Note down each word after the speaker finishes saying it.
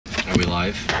we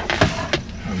live?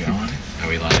 Are we on? Are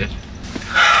we live?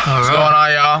 What's going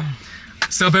on, y'all?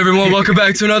 What's up, everyone? Welcome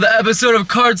back to another episode of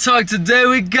Car Talk. Today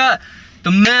we got the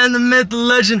man, the myth, the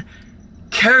legend,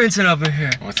 Carrington up in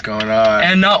here. What's going on?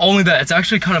 And not only that, it's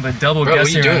actually kind of a double Bro,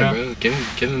 guest what here you right doing, now. bro?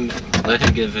 Give him, let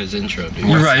him give his intro, dude.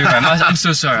 You're right. I'm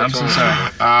so sorry. I'm so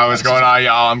sorry. What's going on,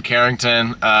 y'all? I'm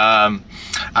Carrington.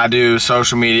 I do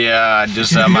social media.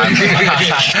 Just my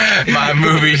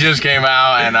movie just came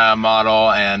out, and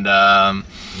model, and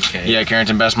yeah,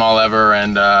 Carrington, best model ever,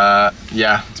 and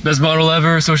yeah, It's best model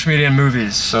ever, social media and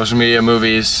movies. social media,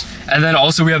 movies. And then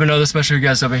also we have another special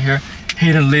guest over here,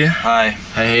 Hayden Lee. Hi.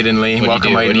 Hey, Hayden Lee. What do you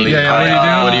Welcome, do? Hayden What do Lee. you do?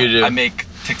 Yeah, What do you do? I make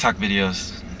TikTok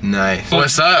videos. Nice.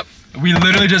 What's up? We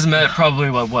literally just met probably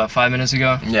what 5 minutes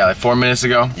ago? Yeah, like 4 minutes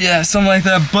ago. Yeah, something like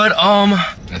that. But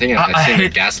I think I I think you're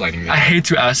hate- gaslighting me. I hate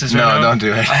to ask this right No, now. don't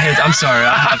do it. I'm sorry.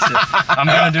 I have to. I'm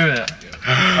gonna do it.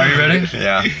 Are you ready?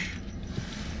 Yeah.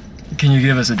 Can you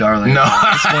give us a darling? No,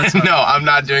 Just one time. no, I'm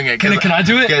not doing it. Can I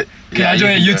do it? Can Can I do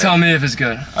it? You tell me if it's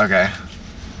good. Okay.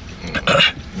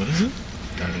 What is it?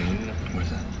 What is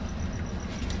that?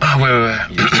 Oh,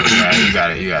 wait. Yeah, you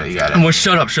got it. You got it. You got it. Well,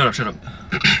 shut up.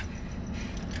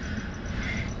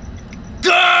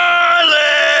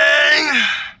 Darling!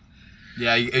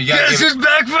 Yeah, you gotta Guess give who's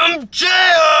back from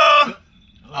jail?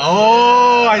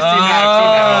 Oh, I see that.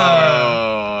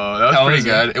 Oh, that was How pretty is it?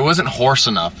 good. It wasn't hoarse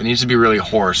enough. It needs to be really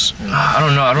hoarse. I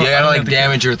don't know. I don't You gotta know. like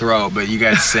damage your throat, but you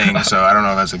guys sing, so I don't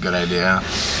know if that's a good idea.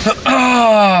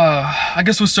 I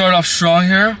guess we'll start off strong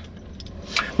here.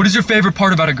 What is your favorite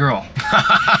part about a girl?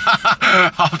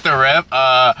 Off the rip,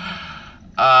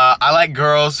 I like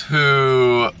girls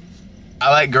who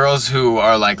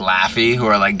are like laughy, who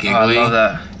are like Oh, I giggly. love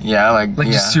that. Yeah, Like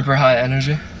yeah. just super high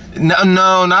energy.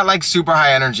 No, not like super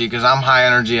high energy, because I'm high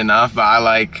energy enough, but I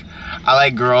like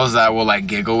girls that will like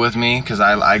giggle with me, because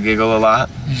I giggle a lot.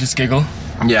 You just giggle.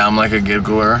 Yeah, I'm like a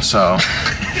giggler, so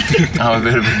I'm a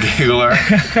bit of a giggler.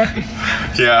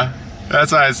 Yeah,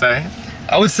 that's what I say.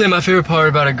 I would say my favorite part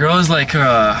about a girl is like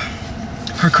her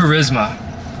charisma.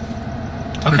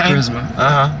 Her charisma.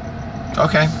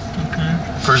 Okay.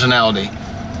 Personality.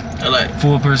 I like.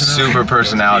 Full personality. Super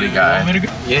personality guy.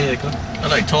 Yeah, go. I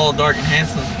like tall, dark, and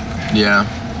handsome. Yeah.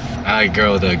 I like a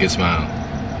girl with a good smile.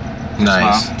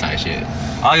 Nice. Smile. Tight shit.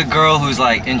 I like a girl who's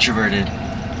like introverted.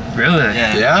 Really?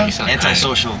 Yeah. Yeah? You sound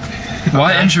Antisocial.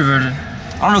 Why introverted?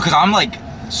 I don't know, cause I'm like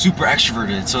super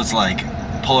extroverted, so it's like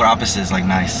polar opposites, like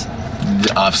nice.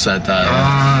 Offset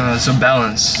that. So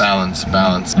balance.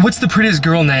 Balance. What's the prettiest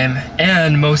girl name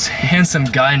and most handsome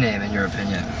guy name in your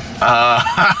opinion?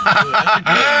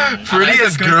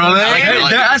 Prettiest girl like name? Melody.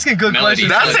 They're asking good Melody.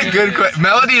 questions. That's a good question.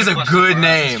 Melody is a good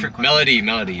name.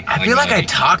 Melody. I feel like I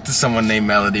talked to someone named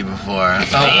Melody before.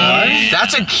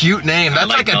 That's a cute name. That's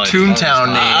like a Melody. Toontown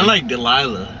name. I like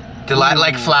Delilah.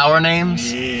 Like flower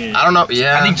names? Yeah. I don't know.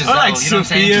 Yeah. I think Giselle. I like you know what I'm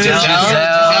saying? Sophia.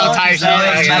 Giselle. type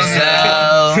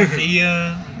Giselle.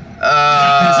 Sophia.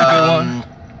 That's a good one.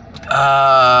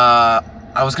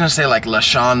 I was gonna say like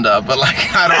LaShonda, but like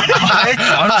I don't know.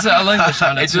 Honestly, I like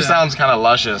LaShonda It too. just sounds kind of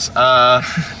luscious.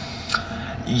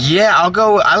 Yeah, I'll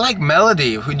go. I like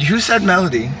Melody. Who said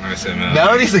Melody? I said Melody.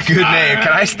 Melody's a good name. Can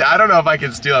I don't know if I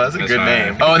can steal it. That's a That's good fine.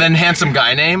 name. Oh, and then handsome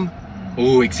guy name?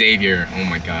 Ooh, Xavier. Oh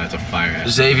my god, it's a fire ass.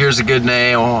 Xavier's a good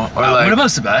name. Or like What about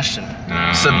Sebastian?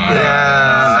 Nah.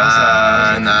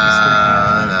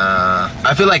 Nah.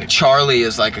 I feel like Charlie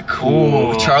is like a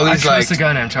cool. I Charlie's like. trust a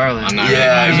guy named Charlie. I'm not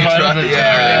Yeah, really, He's right on the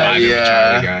Charlie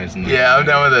guys. Yeah, I'm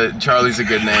down with it. Charlie's a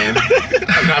good name.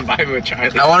 I'm not vibing with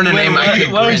Charlie. I wanted to name my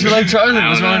kid Why don't you Grinch. like Charlie? I don't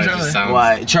What's know, wrong it with just Charlie? sounds-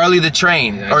 Why? Charlie the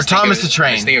Train I or just think Thomas of- the I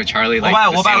Train. just think of Charlie What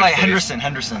like. about like sandwich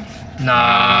Henderson?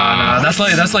 Nah. That's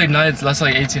like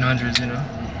 1800s, you know.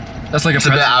 That's like It's a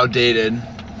bit president. outdated.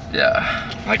 Yeah.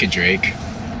 place. I like a Drake.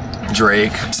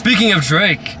 Drake. Speaking of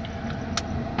Drake,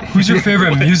 who's your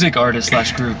favorite music artist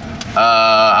 / group?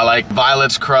 I like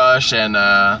Violet's Crush and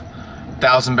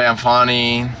Thousand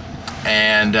Bamfani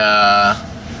and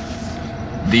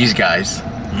these guys.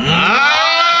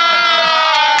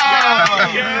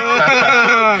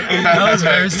 That was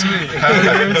very sweet.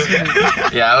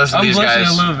 Yeah, I listen to I'm these blushing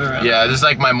guys. a little bit right Yeah, this is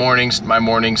like my morning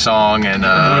song and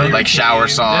like shower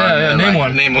song. Yeah, and, name like,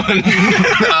 one. Name one.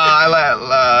 I like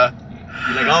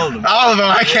You like all of them? all of them.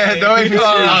 I can't. Don't make me choose.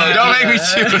 Don't make me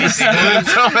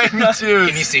choose. Don't make me choose.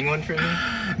 Can you sing one for me?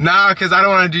 Nah, because I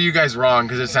don't want to do you guys wrong,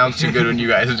 because it sounds too good when you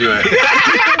guys do it.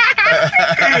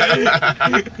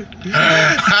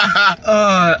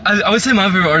 I would say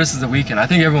my favorite artist is The Weeknd. I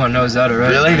think everyone knows that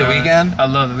already. Really? The Weeknd? I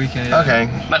love The Weeknd. Yeah.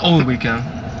 Okay. Like old Weeknd.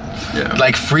 Yeah.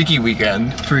 Like Freaky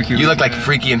Weekend. Freaky. You look like Weekend.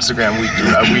 Freaky Instagram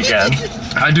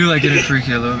Weekend. I do like getting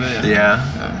freaky a little bit. Yeah.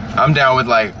 I'm down with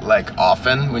like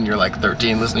Often when you're like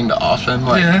 13 listening to Often.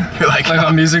 Like, Yeah. You're like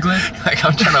on Musically. Like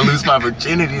I'm trying to lose my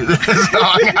virginity to this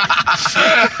song.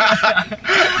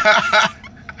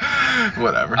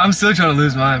 Whatever. I'm still trying to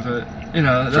lose mine, but you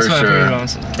know that's For why sure. I put it on.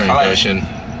 So. Frank Ocean.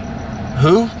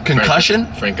 Who? Concussion?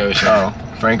 Frank Ocean. Oh,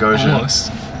 Frank Ocean. Almost.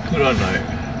 Who do I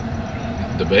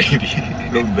like? The baby.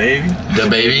 Lil Baby? The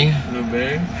Baby. Lil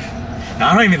Baby?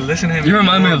 I don't even listen to him. You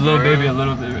remind me of anymore, Lil bro. Baby a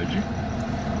little bit, Reggie.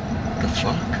 The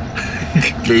fuck?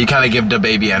 Yeah, you kind of give the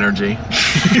baby energy.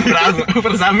 What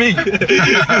does that mean?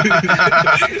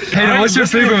 Hayden, what's your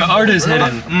favorite artist,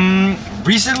 Hayden?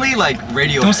 Recently, like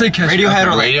Radiohead. Don't say Kesha. Radiohead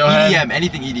or like Radiohead? EDM,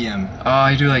 anything EDM. Oh,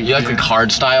 you do like. You like the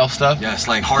hard style stuff? Yes,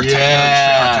 like hard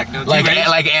Yeah. techno. Do you Like rave?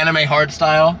 like anime hard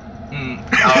style? Mm.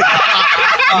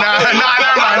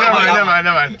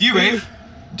 Never mind. Do you rave?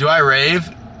 Do I rave?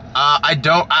 I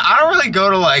don't really go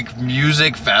to like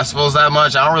music festivals that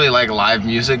much. I don't really like live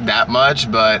music that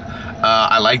much, but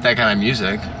I like that kind of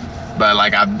music. But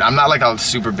like I'm not like a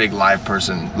super big live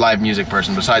music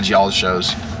person besides y'all's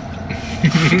shows.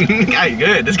 This guy's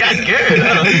good. This guy's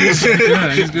good. He's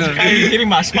good. He's good. He's hitting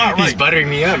my spot He's right. buttering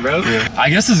me up, bro. I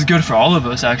guess this is good for all of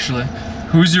us, actually.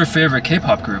 Who's your favorite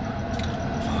K-pop group?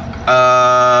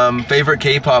 Favorite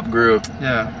K-pop group?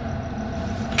 Yeah.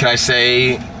 Can I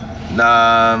say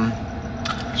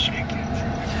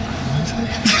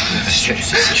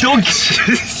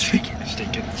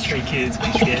Stray Kids.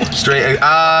 Straight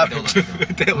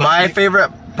my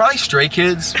favorite probably Stray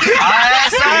Kids.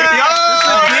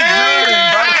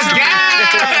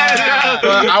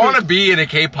 I want to be in a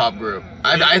K-pop group.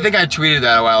 I think I tweeted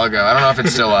that a while ago. I don't know if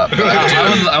it's still up. But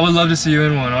I would love to see you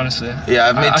in one, honestly. yeah,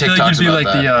 I've made I feel like TikToks you'd be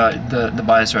about like that. the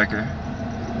bias wrecker.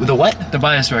 The what? The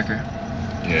bias wrecker.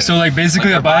 Yeah. So like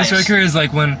basically Like a bias bias. wrecker is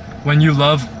like when you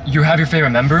have your favorite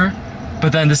member,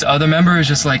 but then this other member is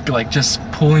just like just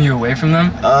pulling you away from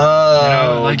them. Oh, You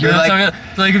know, like you're you're like,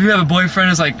 like if you have a boyfriend,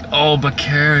 it's like but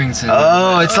Carrington.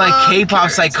 oh, it's like K-pop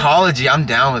Carrington. psychology. I'm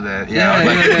down with it. Yeah,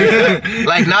 like, yeah.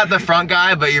 like not the front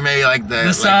guy, but you're maybe like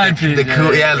the side piece, The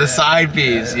cool, yeah. the side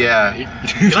piece. Yeah.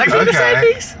 You like being the side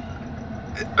Okay. piece?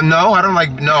 No, I don't like.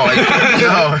 No,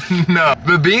 no.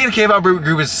 But being in a K-pop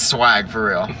group is swag for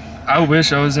real. I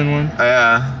wish I was in one.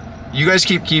 Yeah. You guys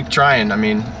keep trying. I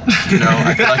mean, you know,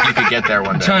 I feel like you could get there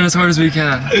one day. Trying as hard as we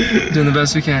can, doing the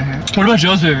best we can here. What about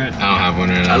Joe's favorite? I don't have one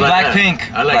right I now. like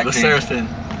Blackpink. I like the Blackpink. Seraphim.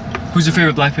 Who's your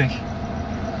favorite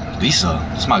Blackpink? Lisa.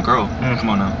 That's my girl. Come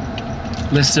on now.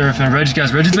 Les Seraphim.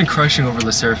 Reggie's been crushing over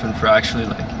Les Seraphim for actually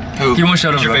like. Who? He won't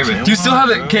shut up. Who's your bro. favorite? Do you still have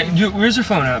it? Where's your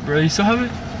phone at, bro? You still have it?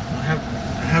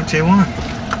 I have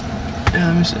J1. Yeah,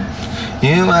 let me see.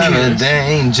 You are a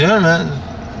dangerous.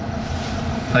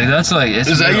 Like that's like it's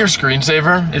Is that real. your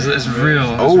screensaver? It's real.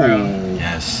 It's Oh. real.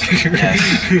 Yes.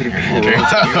 Yes.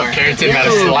 Carrington had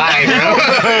a slide, bro.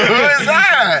 Who is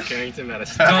that? Carrington had a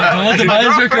Don't, slide. don't let the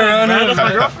bias wrecker around Man, it. that's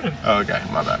my girlfriend. Oh, okay,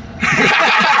 my bad.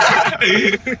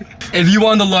 If you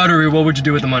won the lottery, what would you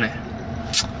do with the money?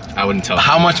 I wouldn't tell.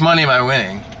 How much money am I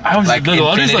winning? I was Like the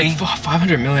lottery's like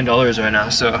infinity? $500 million right now.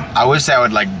 So I would say I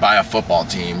would like buy a football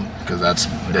team because that's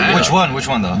Which one? Which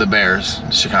one though? The Bears,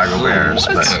 Chicago Bears.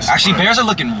 what? But Actually, Bears are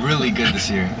looking really good this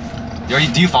year.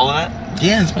 Do you follow that?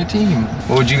 yeah, it's my team.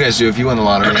 What would you guys do if you won the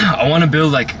lottery? I want to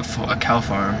build like a cow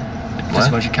farm, just What?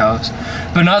 a bunch of cows,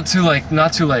 but not to like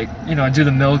you know do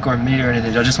the milk or meat or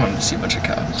anything. I just want to see a bunch of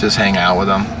cows. Just hang out with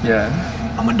them. Yeah.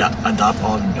 I'm gonna adopt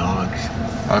all the dogs.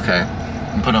 Okay.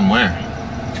 And put them where?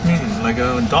 Like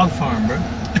a dog farm, bro.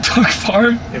 A dog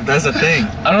farm? If that's a thing.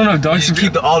 I don't know if You dogs just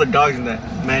should keep all the dogs in that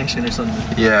mansion or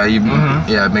something. Yeah, you. Mhm.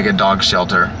 Yeah, make a dog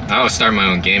shelter. I would start my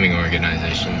own gaming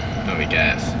organization. That'd be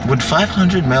gas. Would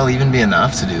 500 mil even be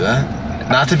enough to do that?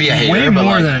 Not to be a hater, Way but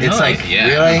more like, than it's enough. like Yeah.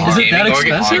 really. Is it that Gaming orga-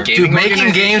 expensive? gaming Dude, making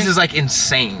organization? games is like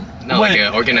insane. No, like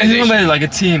an I organization. think about like a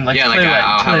team, like yeah, play, like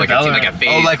I'll play have like a team, like a Valorant. phase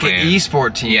Oh, like plan. an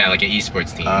esport team. Yeah, like an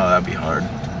esports team. Oh, that'd be hard.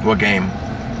 What game?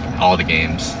 All the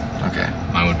games. Okay.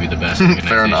 Mine would be the best organization.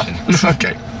 Fair enough.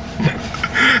 Okay.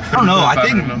 I don't know. I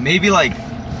think 500 mil. maybe like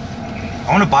I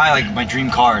want to buy like my dream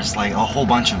cars, like a whole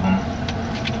bunch of them.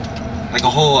 Like a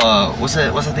whole what's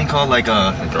that thing called? Like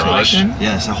a Garage.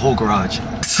 yes, a whole garage.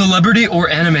 Celebrity or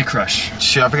anime crush?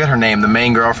 Shit, I forget her name. The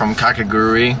main girl from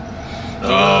Kakaguri.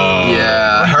 Oh.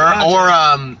 Yeah, her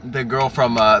or the girl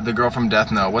from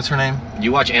Death Note. What's her name?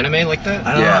 You watch anime like that?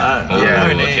 I don't Yeah. know. I don't Yeah. know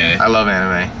her Oh, name. okay. I love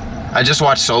anime. I just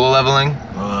watched Solo Leveling.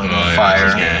 Oh, yeah.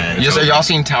 Fire. Yeah, You just, are y'all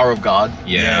seen Tower of God?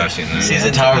 Yeah, I've seen that.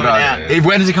 Season Tower of coming God. out.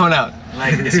 When is it coming out?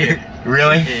 Like this year.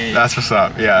 Really? Yeah. That's what's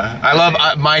up. Yeah. I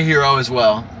love My Hero as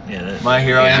well. Yeah. My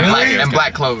Hero Yeah, and, My Black, Hero's and good.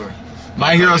 Black Clover.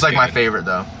 My Hero's like my favorite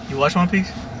though. You watch One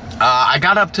Piece? I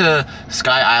got up to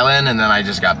Sky Island and then I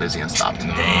just got busy and stopped. But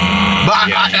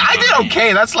I did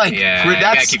okay. That's like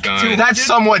that's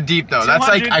somewhat deep though. That's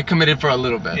like I committed for a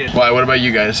little bit. Yeah. Why? What about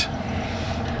you guys?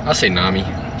 I'll say Nami.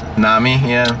 Nami,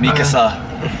 yeah. Mikasa.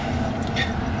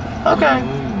 Okay.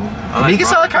 I like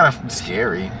Mikasa kind of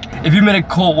scary. If you made a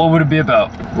cult, what would it be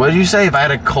about? What did you say? If I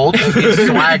had a cult, it'd be a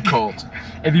swag cult.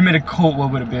 If you made a cult,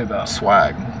 what would it be about?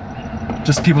 Swag.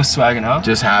 Just people swagging out?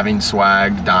 Just having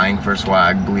swag, dying for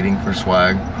swag, bleeding for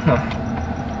swag.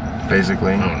 Huh.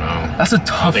 Basically. I don't know. That's a I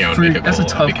tough think I would freak. make a That's a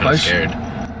cult. I'd tough be kinda question. scared.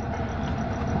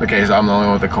 Okay, so I'm the only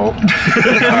one with a cult.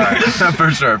 Alright.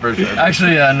 For sure.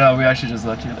 Actually, no, we actually just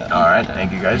left you that. Alright,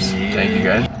 thank you guys. Thank you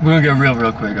guys. We're gonna get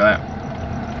real quick, alright?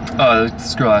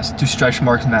 This girl asked, do stretch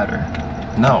marks matter?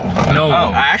 No. No.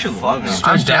 Oh, I actually love it. I'm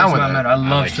Stretch down marks with don't it. matter. I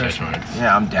love like stretch stretch marks.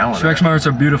 Yeah, I'm down with Stretch it. marks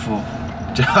are beautiful.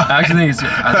 I actually think it's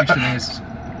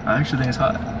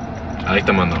hot. I like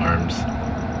them on the arms.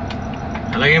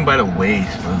 I like him by the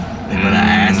waist, bro. Like by the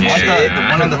ass. Yeah. I like The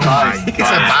one on the thighs. It's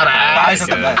about ass. Thighs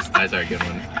are the best. Thighs are a good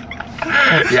one.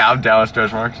 Yeah, I'm down with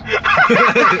stretch marks.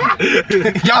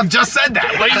 Y'all just said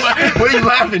that. What are you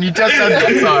laughing? You just said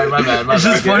that. Sorry, my bad. It's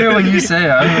just funnier when you say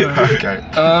it. I don't know. Okay.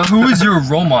 Who is your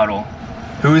role model?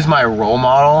 Who is my role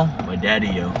model? My daddy,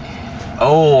 yo.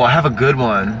 Oh, I have a good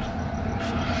one.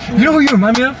 You know who you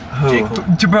remind me of?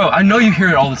 Who? Bro, I know you hear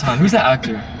it all the time. Who's that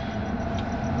actor?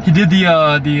 He did the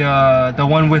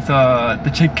one with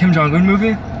the Kim Jong-un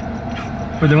movie?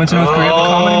 Where they went to North Korea, the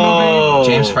comedy movie?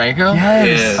 James Franco?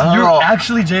 Yes. Yeah. You're Oh.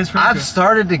 actually James Franco. I've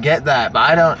started to get that, but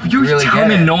I don't You really tell get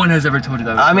me it. no one has ever told you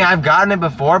that before. I mean, I've gotten it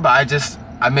before, but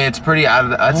I mean, it's pretty out of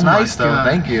the, it's Oh my nice though, God.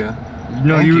 thank you.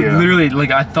 No, Thank you you. literally,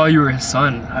 like, I thought you were his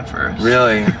son at first.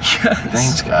 Really? Yes.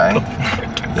 Thanks, guy.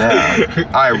 Yeah.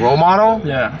 Alright, role model?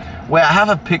 Yeah. Wait, I have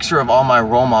a picture of all my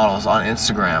role models on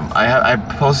Instagram. I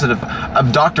posted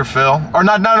of Dr. Phil. Or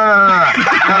no,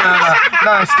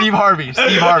 Steve Harvey.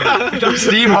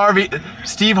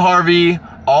 Steve Harvey,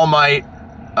 All Might,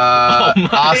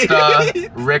 Asta,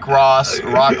 Rick Ross,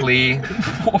 Rock Lee,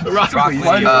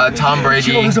 Tom Yo,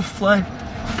 Brady. there's a fly.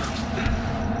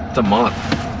 It's a moth.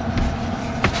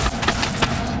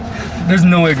 There's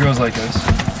no way girls like us.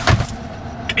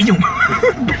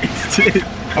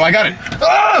 Oh, I got it.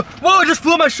 Oh! Whoa, it just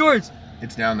flew my shorts.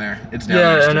 It's down there. It's down there.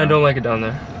 Yeah, and still. I don't like it down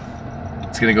there.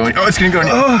 It's gonna go in. Oh, it's gonna go in.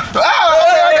 Oh.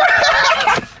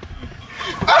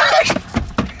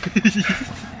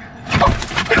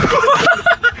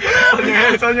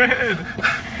 It's on your head.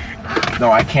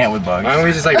 No, I can't with bugs. Why don't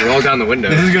we just like roll down the window?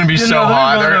 This is gonna be so no,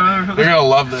 hot. no, They're gonna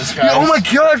love this, guys. Oh my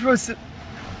gosh, bro. I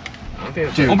don't think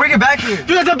it's We'll bring it back here. Dude,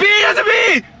 that's a bee! That's a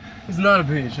bee! It's not a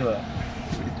bee, chill out.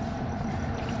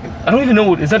 I don't even know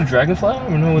what, is that a dragonfly? I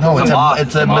don't know what No, that is.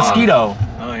 it's a moth. mosquito.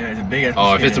 Oh yeah, it's a big ass.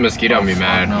 Oh, if it's a mosquito, I'm gonna be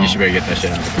mad. no. You should better get that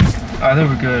shit out. I think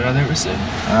we're good. I think we're safe.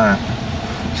 Alright.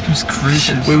 It's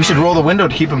gracious. Wait, we should roll the window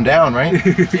to keep them down, right? Yeah, I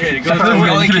feel like we're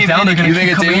gonna keep it down. They're gonna You think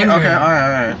keep it's coming in? in Okay, here.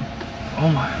 alright. Oh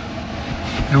my.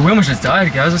 The women just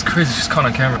died, guys. That's crazy. It's just caught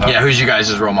on camera. Yeah, who's you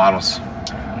guys' role models?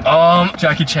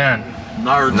 Jackie Chan.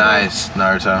 Naruto. Nice,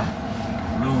 Naruto.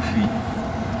 Luffy.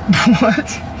 What?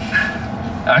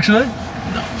 Actually?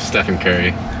 Stephen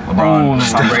Curry. Oh,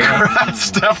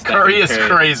 Steph Curry is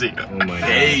crazy. Oh my god.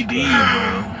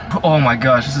 AD, bro. oh my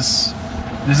gosh, this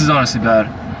is honestly bad.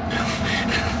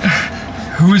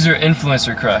 Who is your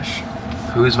influencer crush?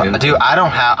 Who's my dude? I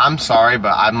don't have. I'm sorry,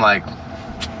 but I'm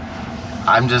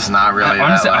just not really.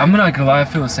 Honestly, that, like, I'm not gonna lie. I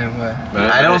feel the same way. But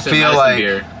I don't Madison- feel Madison like-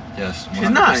 Beer. Yes. She's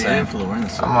not 100%. an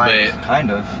influencer. I'm like. But Kind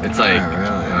of. it's like, Not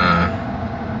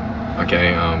really.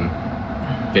 okay,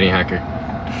 Vinny Hacker.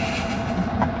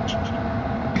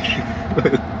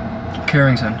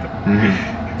 Carrington.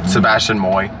 Sebastian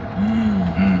Moy.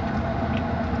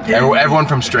 Hey, Everyone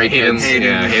from Stray Kids.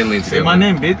 Hayden Lee's a Say good my one.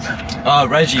 name, bitch.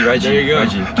 Reggie. There you go.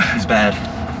 Reggie. He's bad.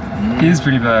 He is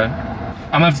pretty bad.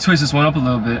 I'm gonna have to twist this one up a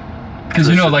little bit. Cause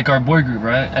you know, like our boy group,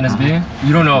 right? NSB.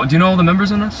 You don't know? Do you know all the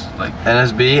members in us? Like.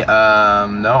 NSB.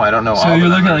 No, I don't know. So all you're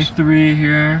the looking at members. like 3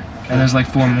 here, and there's like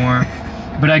 4 more.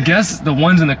 But I guess the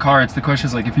ones in the cards, the question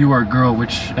is like, if you were a girl,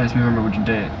 which NSB member would you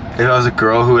date? If I was a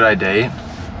girl, who would I date?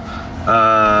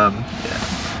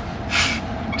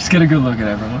 Just get a good look at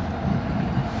everyone.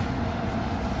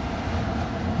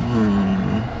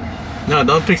 No,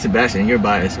 don't pick Sebastian. You're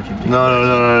biased if you pick.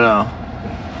 No.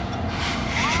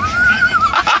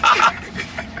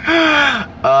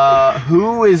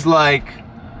 Who is like,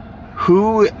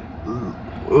 who's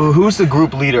the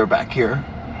group leader back here?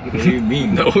 What do you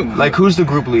mean? No. Like, who's the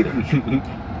group leader?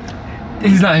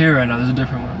 He's not here right now. There's a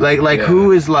different one. Like Yeah.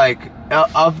 who is like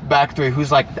of back 3?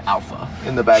 Who's like the alpha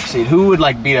in the back seat? Who would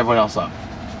like beat everyone else up?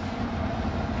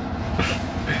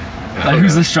 Like,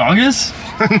 who's the strongest?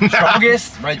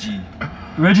 Strongest? Reggie.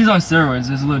 Reggie's on steroids.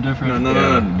 It's a little different.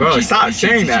 No, bro. Stop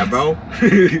saying that, bro.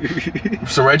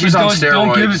 So Reggie's on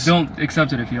steroids. Don't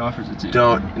accept it if he offers it to you.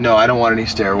 No, I don't want any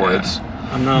steroids.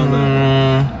 I'm not.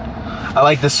 I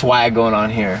like the swag going on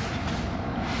here.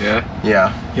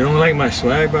 Yeah. You don't like my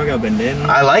swag, bro? I got bandana.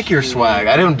 I like your swag.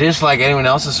 I don't dislike anyone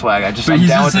else's swag. I'm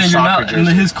down with the soccer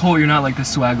jersey. In his cult, you're not like the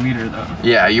swag leader, though.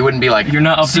 Yeah, you wouldn't be like you're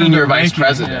not senior vice ranking,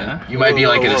 president. Yeah. You might be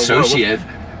like an associate.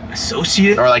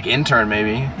 Associate? Or like intern,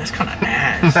 maybe. That's kind of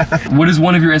ass. What is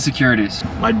one of your insecurities?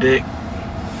 My dick.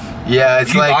 Yeah,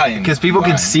 it's like because people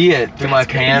can see it through my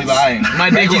pants. Lying.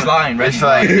 My dick is lying. It's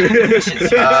like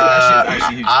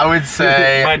I would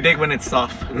say my dick when it's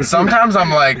soft. Sometimes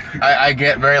I'm like I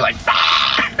get very like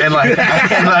and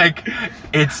like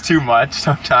it's too much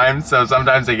sometimes. So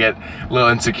sometimes I get a little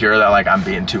insecure that like I'm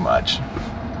being too much.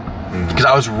 Because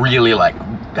I was really like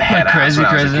head ass when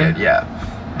I was a kid. Yeah.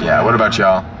 What about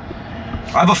y'all?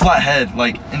 I have a flat head,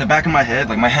 like in the back of my head,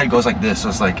 like my head goes like this, so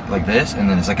it's like this, and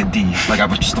then it's like a D. Like I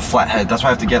have just a flat head. That's why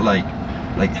I have to get like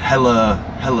hella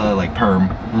like perm,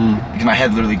 because my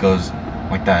head literally goes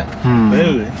like that.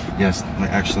 Really? Yes,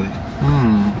 like actually.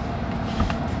 I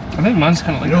think mine's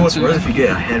kind of like. You know what's worse if you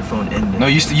get a headphone in? No,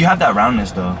 you have that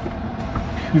roundness though.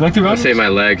 You like the roundness? I'd say my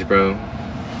legs, bro.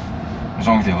 What's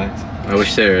wrong with your legs? I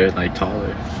wish they were like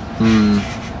taller.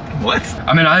 What?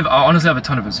 I mean, I honestly have a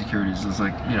ton of insecurities. It's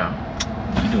like, you know.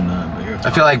 You do not, but you're. I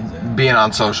feel like being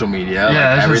on social media,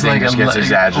 yeah, like everything just gets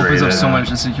exaggerated. Opens up so much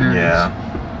insecurities. Yeah.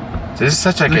 This is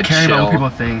such like a caring chill. about what people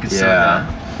think. It's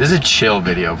This is a chill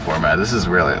video format. This is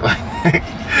really like.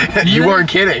 You weren't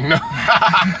kidding. No.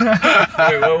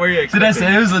 Wait, what were you expecting? Did I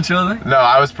say it was a chill thing? No,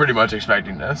 I was pretty much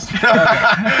expecting this.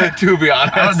 To be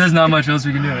honest. There's not much else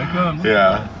we can do. Like, come on.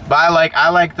 Yeah. But I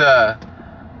like the.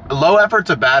 Low effort's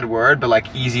a bad word, but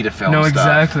like easy to film. No, stuff.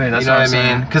 exactly. That's you know what what I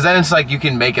I'm mean? Because then it's like you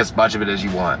can make as much of it as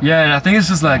you want. Yeah, and I think it's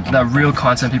just like that real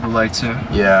content people like too.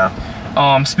 Yeah.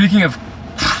 Speaking of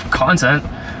content,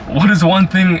 what is one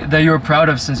thing that you're proud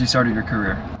of since you started your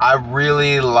career? I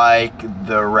really like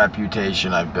the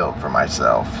reputation I've built for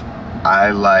myself.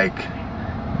 I like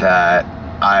that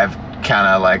I've kind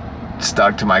of like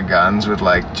stuck to my guns with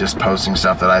like just posting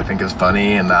stuff that I think is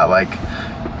funny and not like,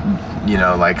 you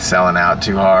know, like selling out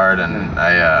too hard. And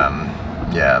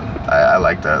I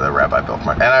like the rep I built for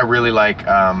my, and I really like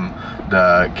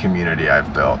the community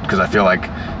I've built, because I feel like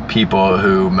people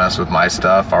who mess with my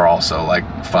stuff are also like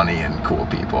funny and cool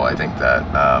people. I think that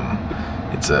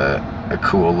it's a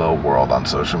cool little world on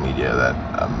social media that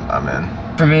I'm in.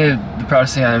 For me, the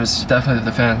proudest thing I am is definitely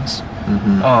the fans.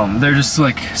 They're just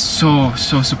like so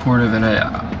supportive, and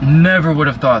I never would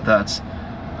have thought that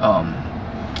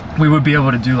we would be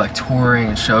able to do like touring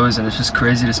and shows, and it's just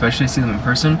crazy to especially see them in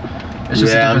person. It's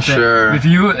just yeah, a I'm different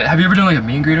thing. sure. Have you ever done like a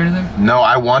meet and greet or anything? No,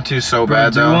 I want to so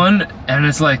bad do though. one, and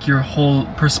it's like your whole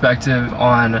perspective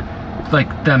on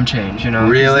like them change, you know?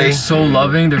 Really? They're so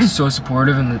loving, they're so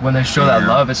supportive, and when they show that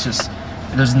love, it's just,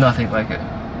 there's nothing like it.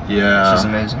 Yeah. It's just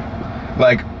amazing.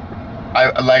 Like,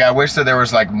 I wish that there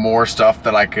was like more stuff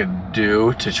that I could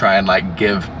do to try and like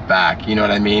give back, you know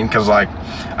what I mean? Because like,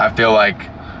 I feel like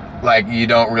you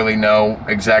don't really know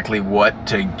exactly what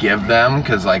to give them,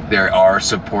 because like they are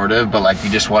supportive, but like you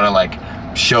just want to like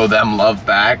show them love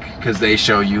back because they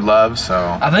show you love. So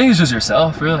I think it's just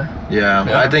yourself, really. Yeah.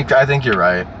 I think you're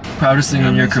right. Proudest thing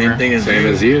in your career. Same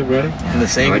as you, bro. And the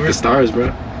same. I like the stars,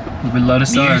 bro. We love the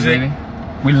stars, baby.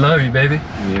 We love you, baby.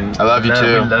 Yeah. I love you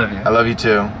too. We love you. I love you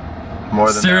too.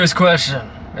 More than serious question: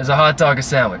 is a hot dog a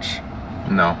sandwich?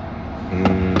 No.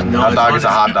 No, hot dog is a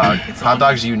hot dog. Hot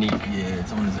dog's unique. Yeah,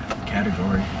 it's on a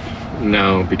category.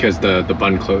 No, because the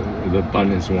bun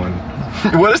is one.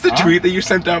 What is the tweet that you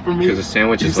sent out for me? Because a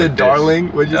sandwich is you like said darling.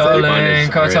 This. What'd you say? Darling,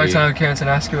 contact time, Karen,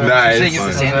 ask you. Nice. You say if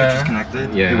the sandwich is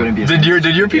connected, yeah. it wouldn't be a sandwich.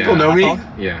 Did your people know me?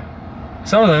 Yeah.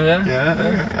 Some of them, yeah.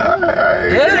 Yeah. All right.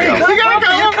 Yeah, we got a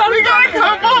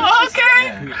couple.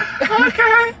 Okay.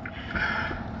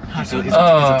 So is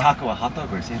a taco a hot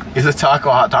dog or a sandwich? Is a taco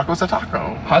hot? Taco's a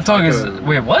taco. Hot dog is,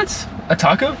 wait, what? A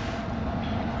taco?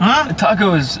 Huh? A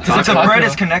taco is. If the bread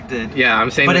is connected. Yeah,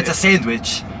 I'm saying. But it's a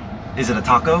sandwich. Is it a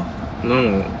taco?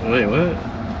 No, wait, what?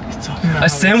 A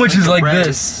sandwich is like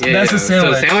this. Yeah, that's a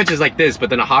sandwich. So a sandwich is like this, but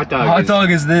then a hot dog. Hot dog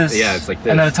is this. Yeah, it's like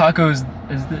this. And then a taco is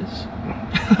this.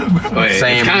 Wait,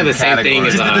 same it's kind of the same thing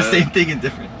as the same thing and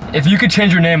different. If you could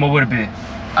change your name, what would it be?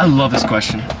 I love this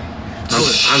question.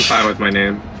 I'm fine with my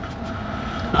name.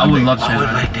 I would love to change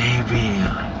my name be?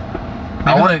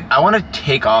 I want to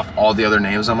take off all the other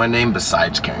names on my name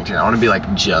besides Carrington. I want to be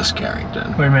like just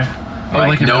Carrington. Wait a minute.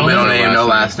 Like no middle name, no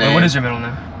last name. What is your middle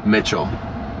name? Mitchell.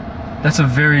 That's a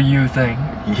very you thing.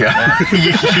 Yeah.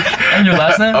 And your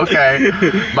last name? Okay.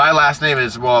 My last name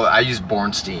is, well, I use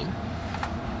Bornstein.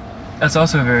 That's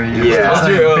also very. Yeah.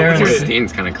 What's your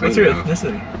Steen's kind of clean. What's your though.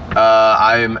 ethnicity?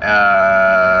 I'm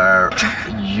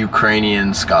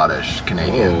Ukrainian, Scottish,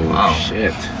 Canadian. Oh Wow.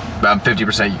 shit. I'm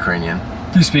 50% Ukrainian.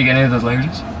 Do you speak any of those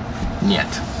languages?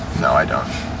 Niet. No, I don't.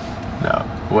 No.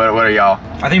 What are y'all?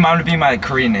 I think mine would be my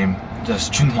Korean name,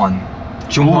 just Junhwan.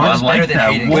 Ooh, I It's like better than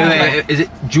that. Hayden. Wait, Is it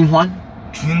Junhwan?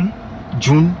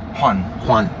 Junhwan.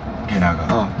 Juan. Okay, now go.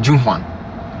 Oh, Junhwan.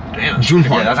 Damn. Junhwan.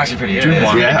 Yeah, that's actually pretty good.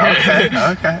 Junhwan.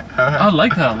 Yeah, okay. I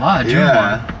like that a lot.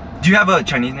 Yeah. Do you have a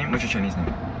Chinese name? What's your Chinese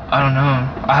name? I don't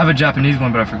know. I have a Japanese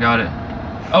one, but I forgot it.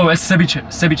 Oh, it's Sebi-chan.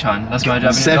 That's my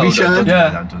Japanese Sebi- name. Sebi-chan? Don't do Yeah.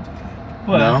 that, don't do that.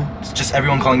 What? No? It's just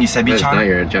everyone calling you That's not Sebi-chan.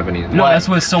 your Japanese. No, What? that's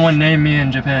what someone named me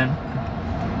in Japan.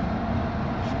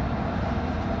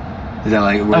 Is that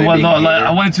like,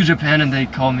 I went to Japan and they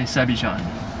called me Sebi-chan.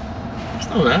 It's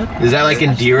not bad. is that like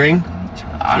endearing?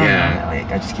 I don't Yeah. Wait,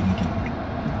 I just keep looking.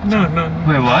 No. know.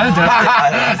 Wait, what?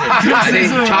 I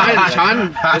think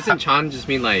Chan. Doesn't Chan just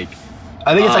mean like?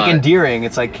 I think it's like Uh, endearing.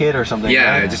 It's like kid or something.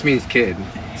 Yeah, right? it just means kid.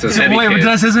 So So Sebi wait, kid. did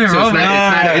I say something So wrong?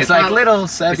 It's like not- little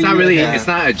Sebi. It's not really. yeah. It's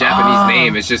not a Japanese Oh.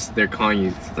 name. It's just they're calling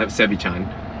you Sebi-chan.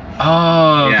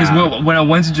 Oh, because Yeah. when I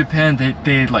went to Japan,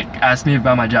 they like asked me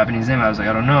about my Japanese name. I was like,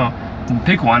 I don't know. And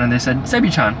pick one, and they said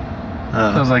Sebi-chan.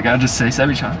 I was like, I'll just say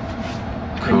Sebi-chan.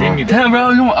 Cool. Damn,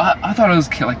 bro, I thought it was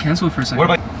like canceled for a second. What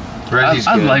about Reggie's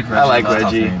I good. like Reggie. I like That's a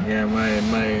tough Reggie. name. Yeah,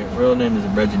 my real name is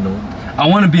Reginald. I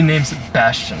want to be named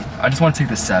Sebastian. I just want to take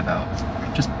the Seb out.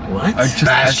 Just What? or just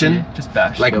Bastion? Ashley. Just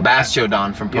Bash. Like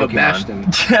Bastiodon from Yo, Pokemon. Bastion.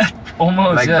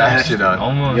 almost. like yeah. Bastion.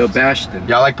 Almost. Yo, Bastion.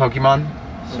 Y'all like Pokemon?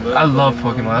 I love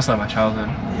Pokemon. That's like my childhood.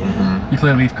 You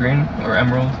play Leaf Green or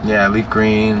Emerald? Yeah, Leaf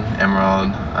Green, Emerald.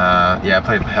 Yeah, I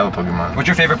played hell of Pokemon. What's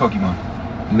your favorite Pokemon?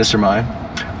 Mr. Mime.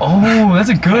 Oh, that's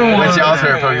a good one. What's y'all's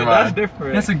favorite That's Pokemon?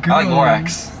 different. That's a good I like one.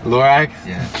 Lorax. Lorax?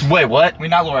 Yeah. Wait, what? Wait,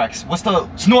 not Lorax. What's the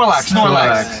Snorlax?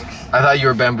 Snorlax. I thought you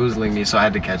were bamboozling me, so I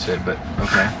had to catch it, but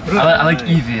okay. I like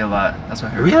Eevee a lot. That's my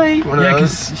favorite. Really? One of Yeah,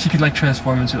 those? because she could like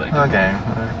transform into like. Okay.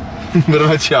 What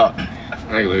about y'all?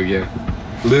 I like Lugia.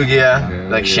 Lugia, Yeah,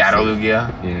 like Lugia's Shadow sick.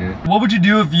 Lugia. Yeah. What would you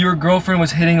do if your girlfriend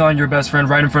was hitting on your best friend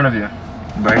right in front of you?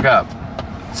 Break up.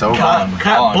 It's over.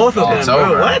 Cut both of them, It's bro.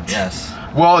 over. What? Yes.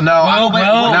 Well, no.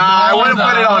 I wouldn't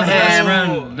put it on The best him.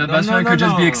 friend, the best friend could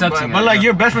just be accepting But it. like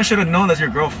your best friend should have known that's your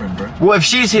girlfriend, bro. Well, if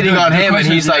she's hitting Dude, on the him and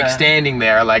question he's is, like yeah. standing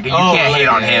there, like you Oh, can't hate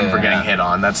like, on him for yeah. getting hit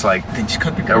on. That's like, Then just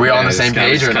cut the are we all on the Yeah, same just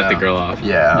page or cut no? the girl off.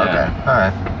 Yeah. Yeah. Okay. All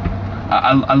right.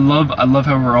 I love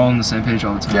how we're all on the same page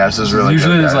all the time. Yeah, this is really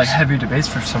Usually good, there's guys. like heavy debates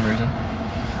for some reason.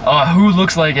 Who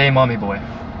looks like a mommy boy?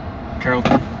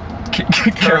 Carrollton.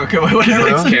 Carol. What is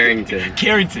Carroll? it? Carrington.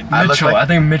 Carrington. I look Mitchell. like- I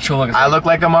think Mitchell looks. I look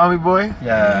like a mommy boy.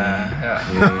 Yeah.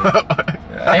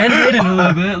 Yeah. And Hayden a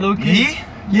little bit, low key. Me?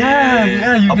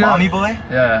 Yeah, you A got. mommy boy?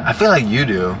 Yeah. I feel like you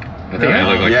do. I think I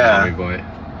look like Yeah. a mommy boy.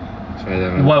 Sorry,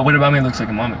 that What about me looks like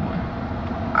a mommy boy?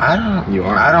 I don't. You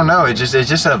are. I don't know. It's just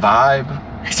a vibe.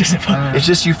 It's just a fun. It's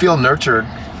just you feel nurtured.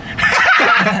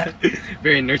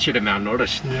 Very nurtured and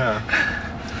malnourished. Yeah.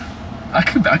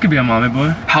 I could be a mommy boy.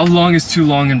 How long is too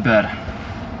long in bed?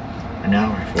 An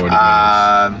hour. 40 minutes.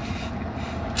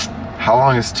 How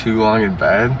long is too long in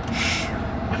bed?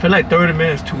 I feel like 30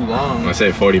 minutes too I'm long. gonna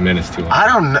say 40 minutes too long. I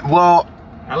don't know. Well,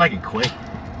 I like it quick.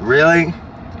 really?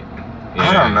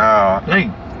 I don't know. Like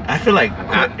I feel like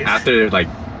After like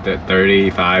the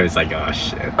 35, it's like, oh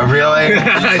shit. Really?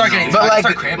 Start getting- But like,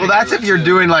 start cramping well, that's if you're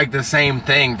everywhere, doing like the same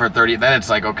thing for 30. Then it's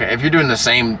like okay. If you're doing the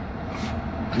same,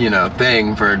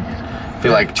 thing for, I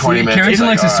feel like 20 See, minutes. Carrington it's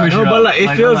likes to all switch no, it but up. like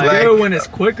it feels like- better when it's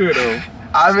quicker though.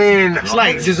 I mean, It's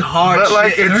like just hard but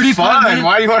like shit. it's 35 fun. minutes-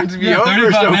 Why do you want it to be Yeah, over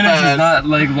 35 so minutes fast? is not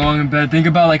like long in bed. Think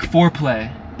about like foreplay.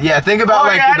 Yeah, think about Oh,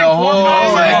 like yeah, I the did whole.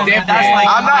 foreplay. Like, Yeah, that's like-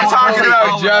 I'm not that's talking like about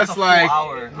hour, just that's a full like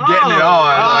hour. getting it on.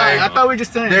 I Like, thought we were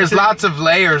just saying. there's lots of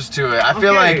layers to it. I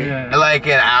feel like Yeah. like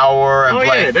an hour of Oh, yeah,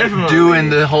 like definitely. doing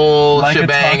the whole Like a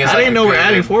shebang. talk- is I like didn't know a we're good-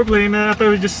 adding foreplay in that. I thought it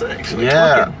was just sex. Like,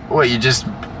 Yeah. fucking. What, you just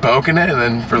boking it and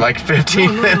then for like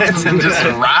 15 minutes and just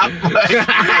rap? Like,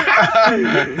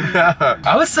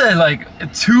 I would say like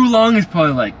too long is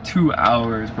probably like 2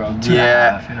 hours, bro. Two and a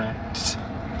Yeah. half, you know.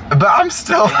 but I'm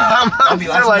still, I'm Don't be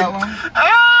still lasting like, that long?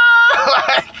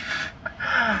 like,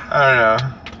 I don't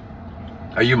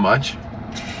know. Are you Munch?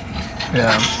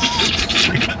 Yeah.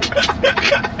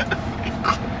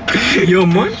 You a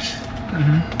munch?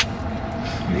 Mhm.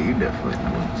 Yeah, you definitely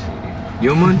munch.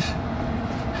 You a munch?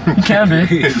 You can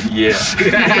be. Yeah.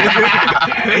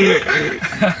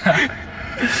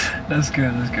 That's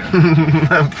good. That's good.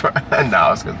 No, I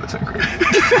was gonna disagree.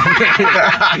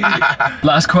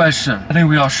 Last question. I think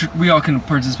we all can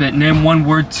participate. Name one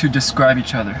word to describe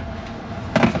each other.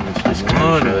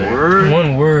 One word.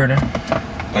 One word.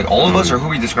 Like all of us, or who are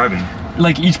we describing?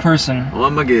 Like each person. Well,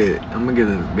 I'm gonna get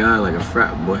a guy like a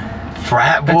frat boy.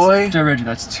 Frat boy? Reggie,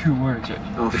 that's 2 words, Reggie.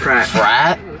 Oh, frat.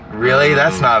 Frat? Really?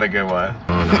 That's not a good one.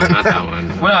 Oh no, not that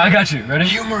one. Well, I got you. Ready?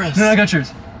 Humorous. No, I got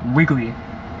yours. Wiggly.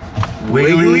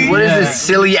 Wiggly? What is Yeah. this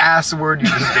silly ass word you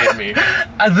just gave me?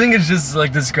 I think it's just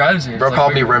like describes you. Bro It's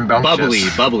called like me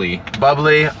rambunctious. Bubbly.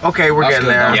 Bubbly? Okay, we're That's getting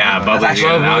good, there. that's Yeah, good. bubbly. That's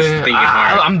actually- I was thinking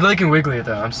hard. I'm liking Wiggly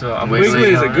though. I'm Wiggly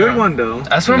is a yeah. good one though.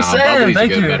 That's what I'm No, saying. Bubbly's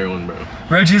Thank a good, you. better one, bro.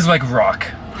 Reggie's like rock.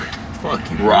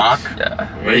 Fuck you. Rock?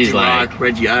 Yeah. Reggie like- Rock,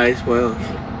 Reggie Ice, what else?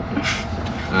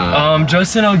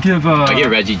 Justin, I'll give. I give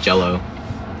Reggie Jello.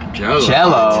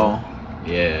 Jello.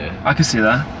 Yeah. I can see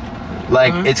that.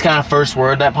 Like, it's kind of first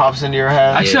word that pops into your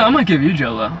head. Actually, Yeah. I'm gonna give you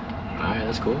Jello. Alright,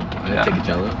 that's cool. I'll Yeah. take a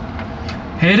Jello.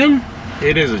 Hayden?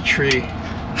 It is a tree.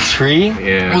 Tree?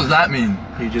 Yeah. What does that mean?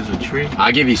 He just a tree.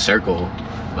 I'll give you circle.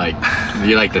 Like,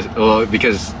 you like the, well,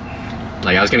 because,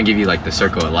 like, I was gonna give you, like, the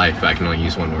circle of life, but I can only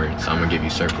use one word, so I'm gonna give you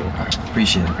circle.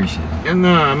 Appreciate it. And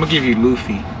I'm gonna give you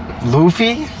Luffy.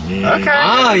 Luffy? Yeah. Okay.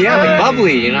 Oh, yeah, like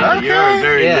bubbly, you know? Okay. You're a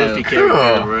very Yeah, Luffy cool.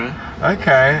 character, bro.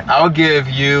 Okay. I'll give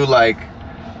you, like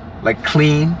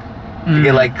clean. You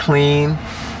get, like, clean.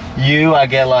 You, I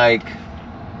get, like...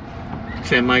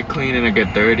 Semi-clean and I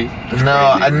get dirty. That's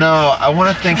No, crazy, bro. I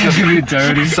want to think of You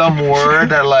dirty. some word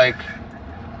that like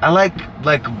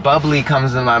bubbly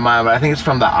comes in my mind, but I think it's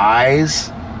from the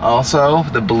eyes also,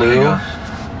 the blue.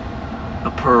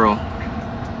 A pearl.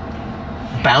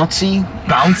 Bouncy.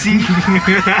 Bouncy?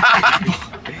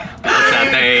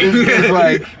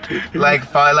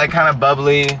 It's like kind of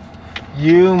bubbly.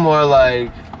 You more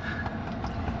like,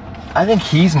 I think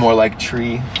he's more like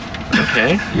tree.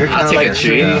 Okay. You're kind I'll of take like a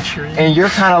tree. and you're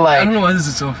kind of I don't like, know why this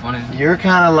is so funny. you're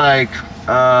kind of like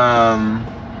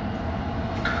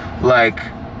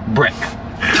brick.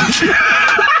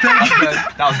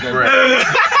 That was good. Brick.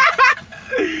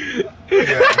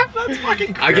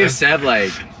 I'll give Seb,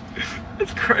 like,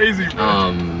 That's crazy,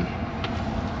 bro.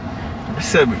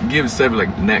 Give Seb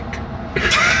like neck.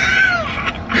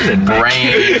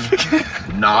 Brain.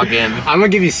 Noggin. I'm gonna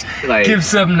give you, like, Give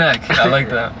Seb neck. I like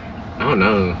that. I don't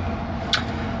know.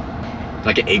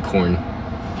 Like an acorn.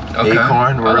 Okay.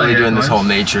 Acorn. We're I really like doing this whole acorns.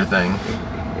 nature thing.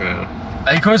 Yeah.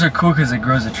 Acorns are cool because it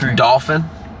grows a tree. Dolphin.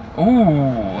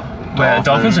 Ooh. But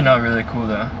dolphins are not really cool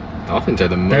though. Dolphins are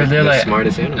the They're the like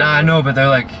smartest animal. Nah, I know, but they're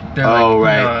like Oh like,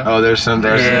 right. you know, Oh, there's some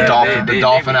Yeah, dolphin they-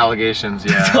 dolphin they- allegations.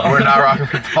 Yeah, we're not rocking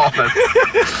with dolphins.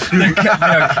 they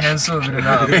are canceled. They're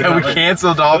not. Yeah, we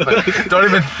cancel dolphin. Don't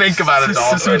even think about a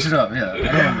Just switch it dolphin. up.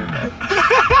 Yeah. I don't want to do that.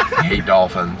 I hate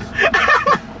dolphins.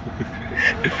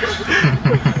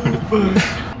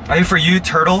 I think for you,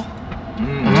 turtle.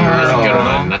 That's a good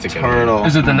one. That's a good one. Turtle.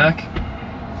 Is it the neck?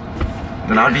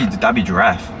 Then that'd be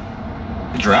giraffe.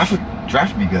 Giraffe would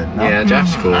be good. No? Yeah,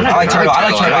 Jeff's cool. I like turtle.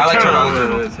 I like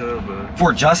turtle. turtle.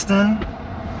 For Justin,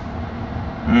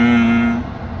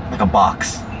 like a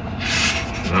box.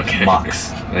 Okay.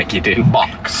 Box. Like you did.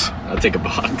 Box. I'll take a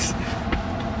box.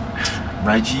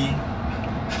 Reggie.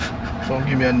 Don't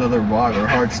give me another rock or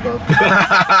hard stuff.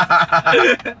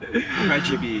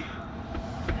 Reggie be.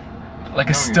 Like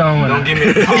a stone. Don't give me.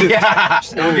 Yeah.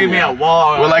 Don't give me a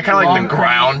wall. We're like kind of like the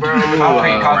ground. Concrete. No,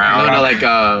 like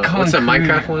what's the Concrete.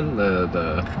 Minecraft one?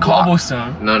 The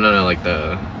Cobblestone. no, like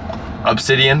the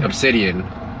Obsidian. obsidian,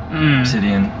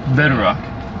 Obsidian. Bedrock.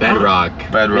 bedrock.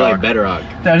 Bedrock. You're like bedrock.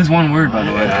 That is one word, by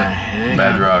the way.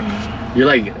 Bedrock. You're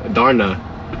like Darna.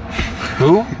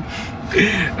 Who?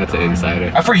 That's an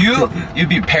insider. For you, you'd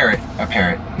be parrot. A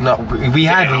parrot. No, we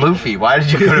had Luffy. Why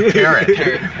did you go to parrot?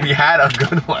 We had a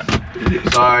good one.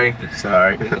 Sorry.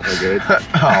 good.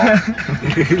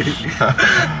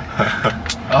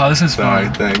 Oh, this is Sorry.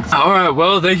 fun. Thanks. All right.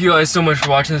 Well, thank you guys so much for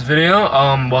watching this video.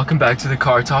 Welcome back to the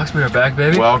Car Talks. We are back,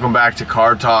 baby. Welcome back to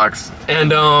Car Talks.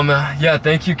 And yeah,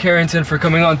 thank you Carrington for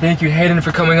coming on. Thank you Hayden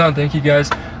for coming on. Thank you guys.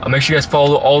 Make sure you guys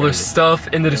follow all their stuff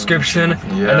in the description.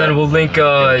 And then we'll link,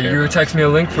 you text me a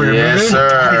link for your movie. Yes,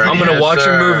 sir. I'm gonna Yes, watch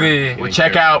your sir. movie. Well,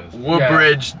 check out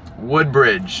Woodbridge,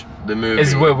 the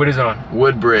movie. What is it on?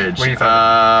 Woodbridge. What do you think?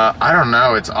 I don't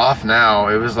know. It's off now.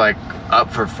 It was like up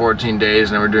for 14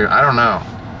 days and we're doing, I don't know.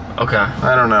 Okay.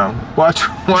 I don't know. Watch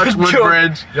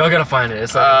Woodbridge. Y'all gotta find it.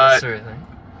 It's like a mystery thing.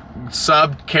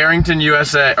 Sub Carrington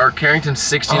USA or Carrington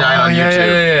 69 on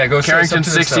YouTube. Yeah. Go Carrington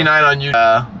sub to the 69 on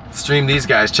YouTube. Stream these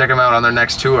guys. Check them out on their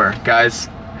next tour, guys.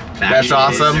 That's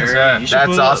awesome. sir. You should That's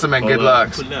pull awesome up. and good Pull up,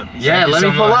 luck. pull up. Yeah, Thank you let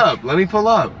so me pull much. up. Let me pull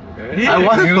up. I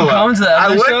want to You pull come up. to the I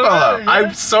LA would show? pull up. Yeah.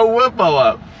 I so would pull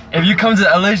up. If you come to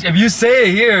LA, if you say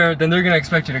it here, then they're gonna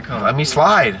expect you to come. Let me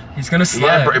slide. He's gonna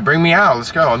slide. Yeah, bring me out.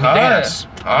 Let's go. Let me dance.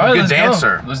 All I'm right, a good let's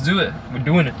dancer. Go. Let's do it. We're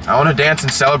doing it. I want to dance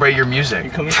and celebrate your music.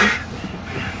 You coming?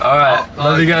 All right.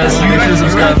 Love you guys. Make sure to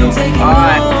subscribe. All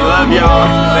right. Love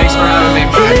y'all. Thanks for having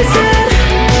me. Bye.